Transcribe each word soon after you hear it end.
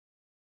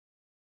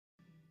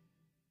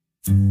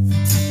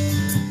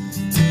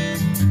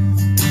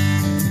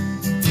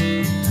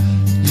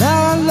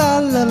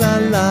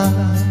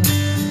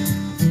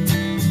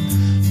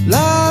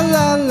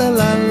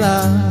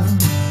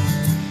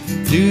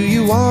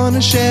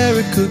wanna share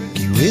a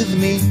cookie with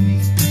me?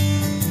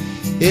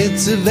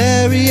 It's a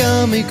very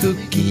yummy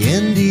cookie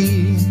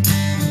indeed.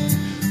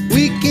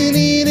 We can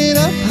eat it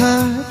up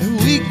high,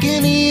 we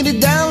can eat it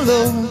down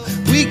low,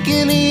 we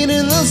can eat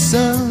in the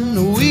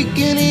sun, we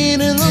can eat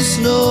in the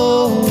snow.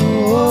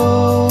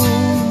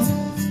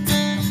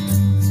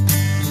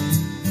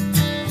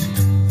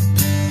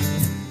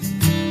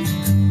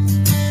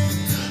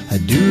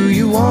 Do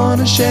you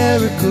wanna share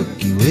a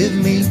cookie with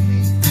me?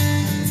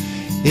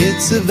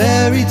 It's a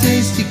very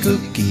tasty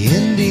cookie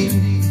indeed.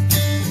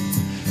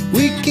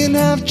 We can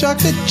have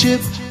chocolate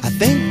chip, I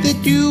think that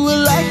you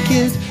will like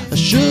it. A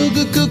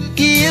sugar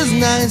cookie is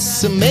nice,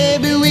 so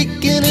maybe we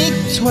can eat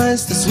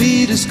twice. The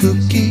sweetest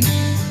cookie,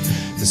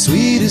 the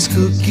sweetest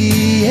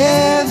cookie,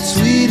 yeah, the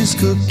sweetest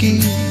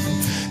cookie,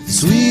 the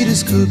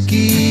sweetest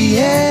cookie,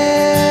 yeah.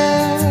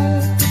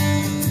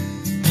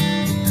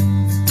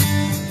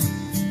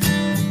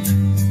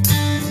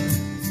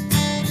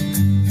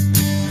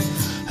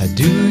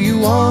 Do you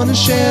wanna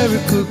share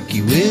a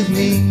cookie with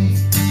me?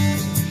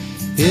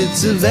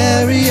 It's a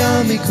very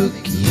yummy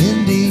cookie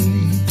indeed.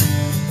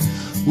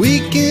 We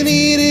can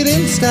eat it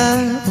in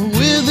style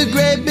with a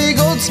great big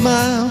old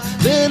smile.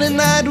 Then at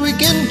night we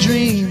can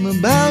dream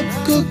about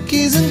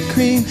cookies and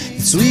cream.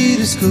 The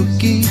sweetest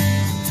cookie,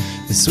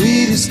 the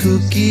sweetest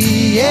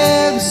cookie,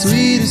 yeah, the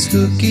sweetest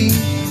cookie,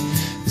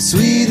 the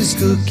sweetest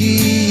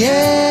cookie,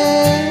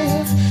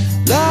 yeah.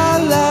 La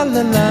la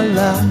la la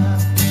la,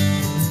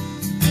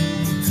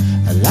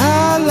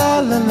 la la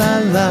la la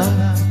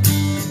la.